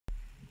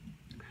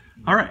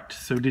All right,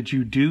 so did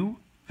you do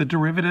the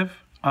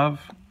derivative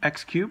of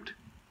x cubed?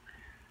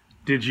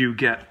 Did you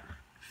get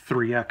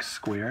 3x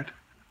squared?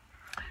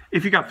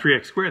 If you got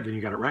 3x squared, then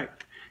you got it right.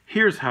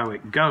 Here's how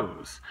it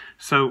goes.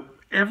 So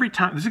every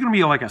time, this is going to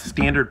be like a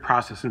standard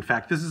process. In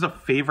fact, this is a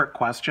favorite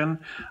question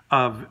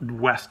of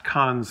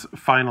WestCon's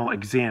final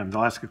exam.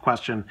 They'll ask a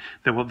question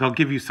that they'll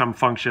give you some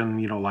function,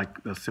 you know, like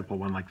a simple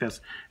one like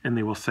this, and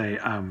they will say,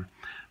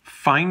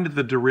 find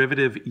the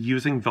derivative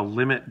using the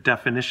limit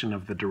definition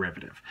of the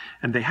derivative.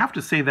 And they have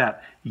to say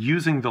that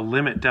using the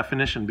limit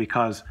definition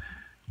because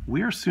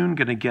we are soon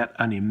going to get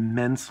an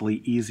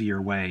immensely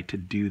easier way to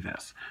do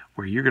this,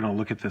 where you're going to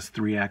look at this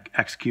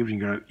 3x cubed and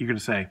you're going to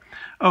say,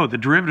 oh, the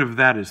derivative of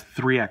that is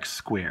 3x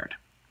squared.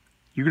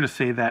 You're going to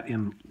say that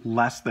in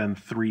less than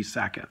 3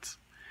 seconds.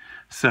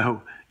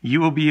 So you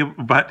will be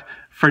able, but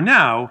for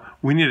now,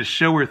 we need to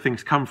show where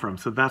things come from.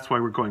 So that's why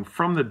we're going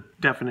from the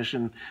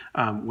definition,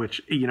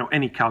 which, you know,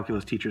 any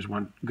calculus teacher is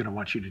going to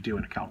want you to do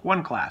in a Calc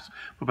 1 class.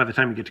 But by the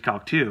time you get to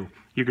Calc 2,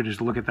 you're going to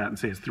just look at that and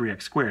say it's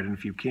 3x squared. And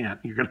if you can't,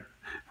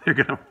 they're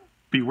going to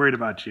be worried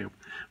about you.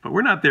 But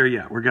we're not there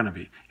yet. We're going to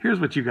be. Here's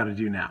what you got to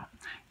do now.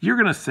 You're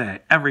going to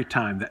say every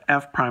time that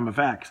f prime of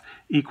x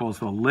equals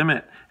the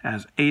limit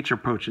as h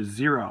approaches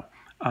 0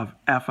 of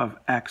f of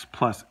x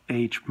plus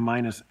h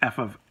minus f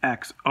of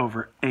x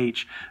over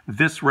h.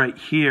 This right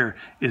here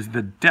is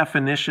the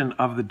definition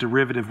of the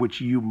derivative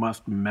which you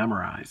must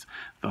memorize.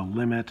 The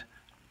limit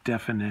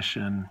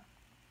definition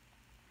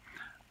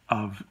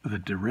of the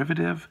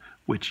derivative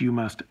which you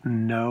must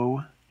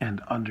know and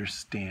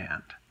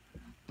understand.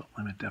 The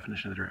limit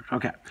definition of the derivative.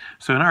 Okay,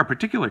 so in our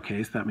particular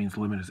case, that means the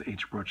limit as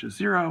h approaches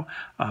 0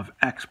 of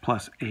x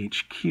plus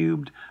h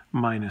cubed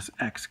minus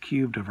x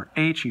cubed over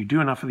h. You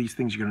do enough of these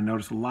things, you're going to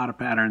notice a lot of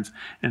patterns.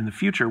 And in the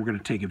future, we're going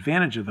to take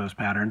advantage of those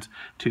patterns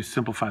to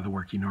simplify the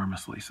work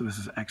enormously. So this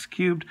is x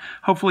cubed.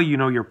 Hopefully you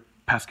know your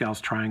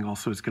Pascal's triangle,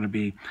 so it's going to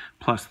be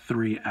plus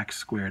 3x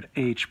squared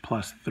h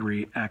plus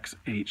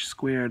 3xh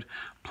squared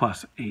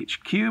plus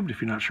h cubed. If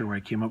you're not sure where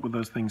I came up with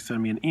those things,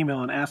 send me an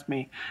email and ask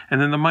me.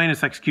 And then the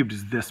minus x cubed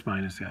is this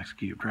minus x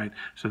cubed, right?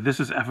 So this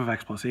is f of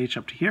x plus h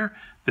up to here.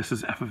 This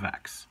is f of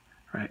x,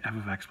 right? f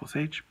of x plus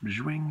h,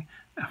 bzwing,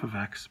 f of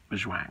x,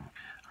 bzwang.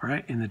 All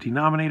right, in the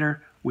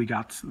denominator, we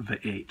got the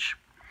h.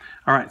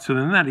 All right, so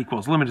then that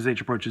equals limit as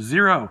h approaches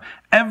 0.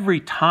 Every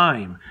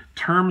time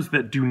terms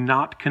that do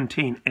not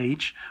contain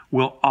h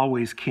will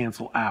always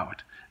cancel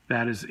out.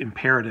 That is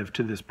imperative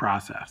to this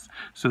process.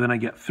 So then I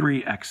get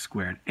 3x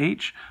squared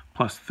h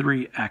plus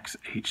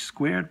 3xh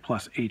squared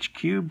plus h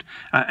cubed.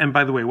 And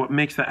by the way, what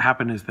makes that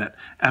happen is that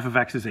f of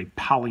x is a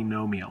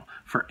polynomial.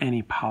 For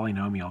any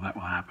polynomial, that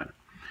will happen.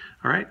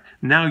 All right,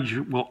 now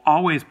you will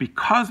always,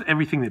 because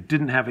everything that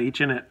didn't have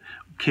h in it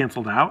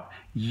canceled out,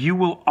 you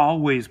will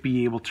always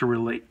be able to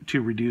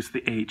reduce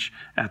the h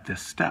at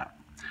this step.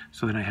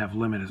 So then I have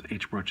limit as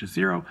h approaches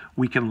 0.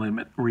 We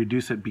can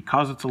reduce it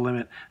because it's a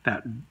limit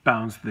that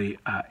bounds the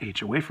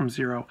h away from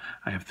 0.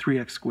 I have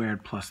 3x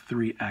squared plus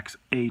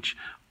 3xh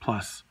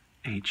plus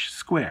h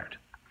squared.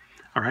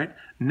 All right,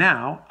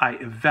 now I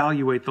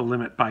evaluate the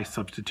limit by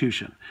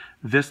substitution.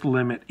 This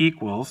limit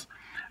equals,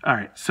 all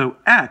right, so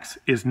x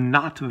is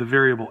not the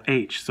variable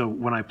h. So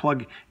when I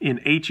plug in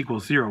h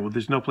equals 0, well,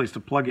 there's no place to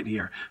plug it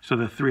here. So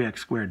the 3x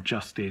squared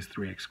just stays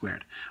 3x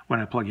squared. When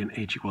I plug in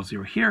h equals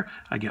 0 here,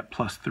 I get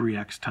plus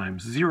 3x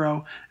times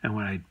 0. And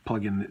when I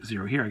plug in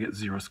 0 here, I get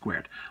 0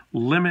 squared.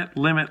 Limit,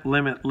 limit,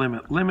 limit,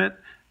 limit, limit.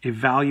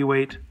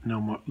 Evaluate,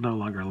 no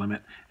longer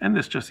limit. And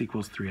this just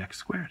equals 3x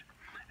squared.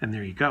 And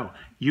there you go.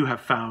 You have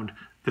found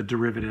the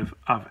derivative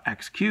of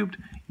x cubed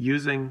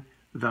using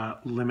the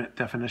limit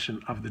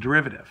definition of the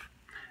derivative.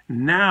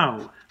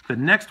 Now, the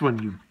next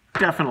one you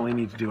definitely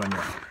need to do on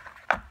your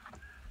own.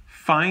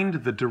 Find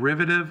the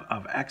derivative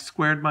of x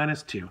squared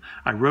minus 2.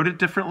 I wrote it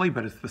differently,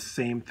 but it's the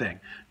same thing.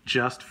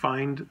 Just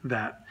find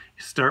that.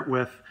 Start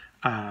with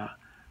f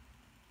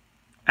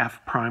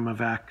prime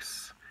of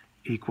x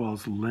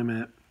equals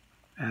limit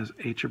as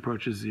h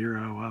approaches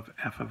 0 of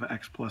f of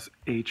x plus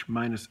h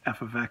minus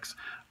f of x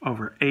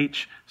over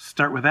h.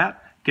 Start with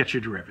that, get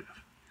your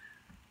derivative.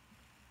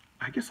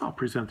 I guess I'll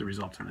present the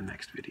results in the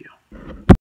next video.